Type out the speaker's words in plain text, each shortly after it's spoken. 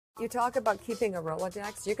You talk about keeping a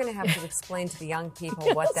Rolodex. You're going to have to explain to the young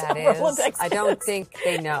people what that is. Rolodex I don't think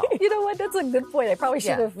they know. You know what? That's a good point. I probably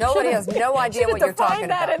should have. Nobody has no idea what you're talking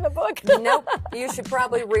about. That in the book. Nope. You should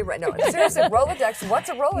probably rewrite. No, seriously, Rolodex. What's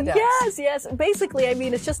a Rolodex? Yes. Basically, I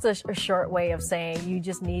mean, it's just a short way of saying you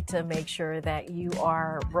just need to make sure that you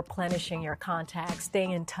are replenishing your contacts,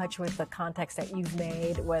 staying in touch with the contacts that you've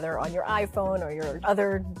made, whether on your iPhone or your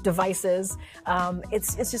other devices.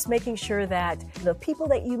 It's just making sure that the people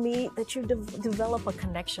that you meet, that you develop a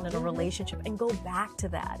connection and a relationship and go back to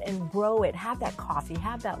that and grow it. Have that coffee,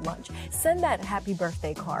 have that lunch, send that happy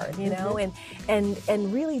birthday card, you know,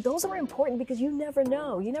 and really those are important because you never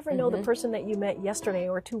know. You never know the person that you met yesterday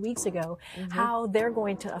or 2 weeks ago, how they're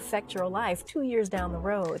going to affect your life 2 years down the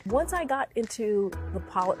road. Once I got into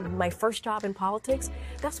my first job in politics,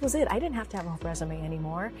 that was it. I didn't have to have a resume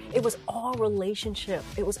anymore. It was all relationship.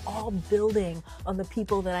 It was all building on the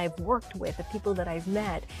people that I've worked with, the people that I've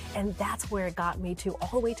met. And that's where it got me to all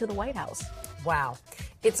the way to the White House. Wow.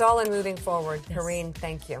 It's all in moving forward. Yes. Karine,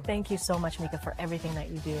 thank you. Thank you so much, Mika, for everything that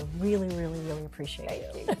you do. Really, really, really appreciate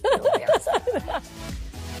it. Thank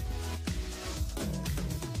you.